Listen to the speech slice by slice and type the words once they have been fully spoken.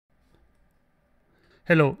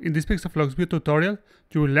Hello, in this PixaFlux view tutorial,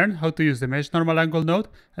 you will learn how to use the Mesh Normal Angle node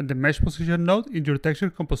and the Mesh Position node in your texture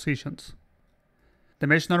compositions. The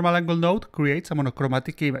Mesh Normal Angle node creates a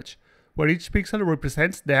monochromatic image, where each pixel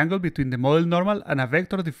represents the angle between the model normal and a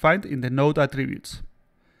vector defined in the node attributes.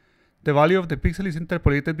 The value of the pixel is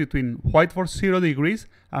interpolated between white for 0 degrees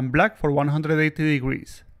and black for 180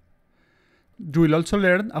 degrees. You will also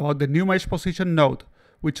learn about the new Mesh Position node,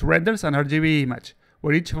 which renders an RGB image,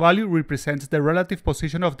 where each value represents the relative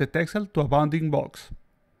position of the texel to a bounding box.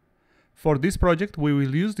 For this project, we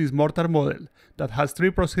will use this Mortar Model that has 3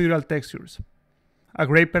 procedural textures. A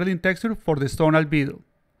grey Perlin texture for the stone albedo,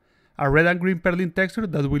 a red and green Perlin texture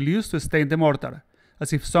that we'll use to stain the mortar,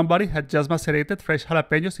 as if somebody had just macerated fresh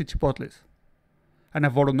jalapennos in chipotles, and a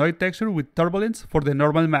voronoi texture with turbulence for the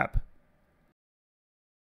normal map.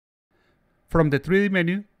 From the 3D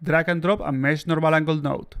menu, drag and drop a Mesh Normal Angle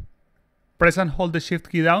node. Press and hold the Shift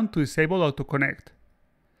key down to disable Auto Connect.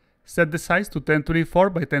 Set the size to 1024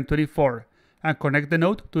 by 1024 and connect the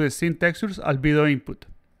node to the Scene Textures albedo input.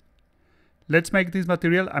 Let's make this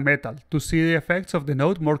material a metal to see the effects of the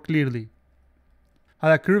node more clearly.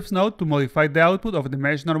 Add a Curves node to modify the output of the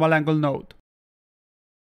Mesh Normal Angle node.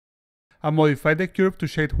 And modify the curve to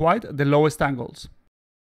shade white the lowest angles.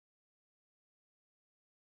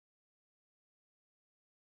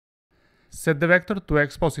 Set the vector to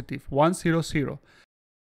x positive, 1, 0, 0.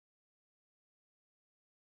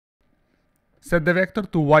 Set the vector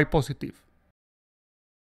to y positive.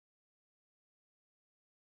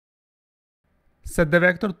 Set the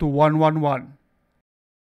vector to 1, 1, 1.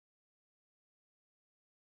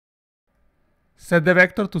 Set the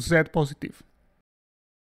vector to z positive.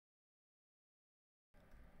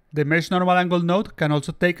 The Mesh Normal Angle node can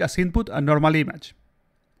also take as input a normal image.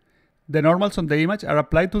 The normals on the image are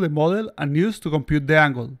applied to the model and used to compute the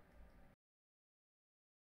angle.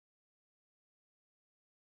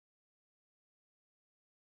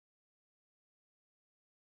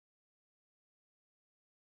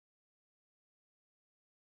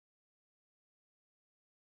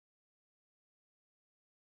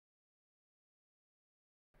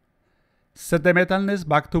 Set the metalness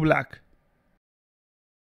back to black.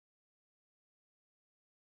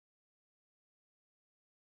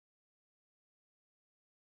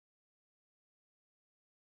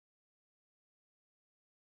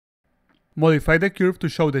 Modify the curve to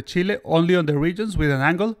show the chile only on the regions with an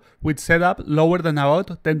angle with setup lower than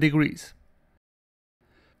about 10 degrees.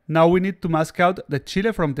 Now we need to mask out the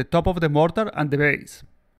chile from the top of the mortar and the base.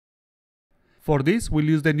 For this, we'll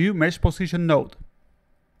use the new Mesh Position node.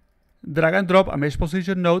 Drag and drop a Mesh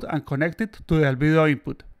Position node and connect it to the albedo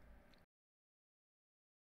input.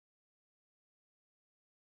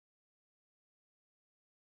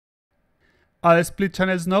 Add a Split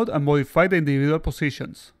Channels node and modify the individual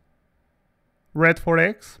positions. Red for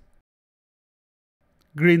X,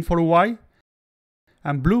 green for Y,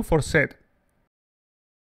 and blue for Z.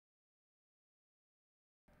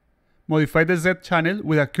 Modify the Z channel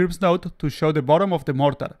with a Curves node to show the bottom of the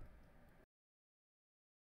mortar.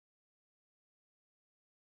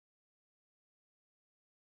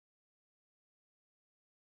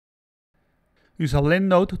 Use a Blend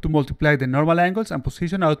node to multiply the normal angles and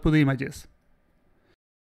position output images.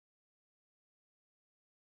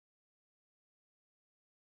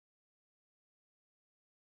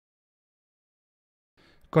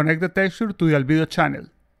 Connect the texture to the albedo channel.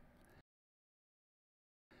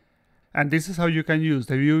 And this is how you can use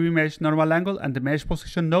the UV Mesh Normal Angle and the Mesh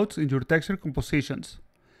Position nodes in your texture compositions.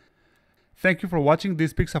 Thank you for watching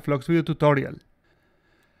this PixaFlux video tutorial.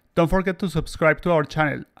 Don't forget to subscribe to our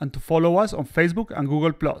channel and to follow us on Facebook and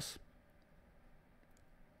Google+.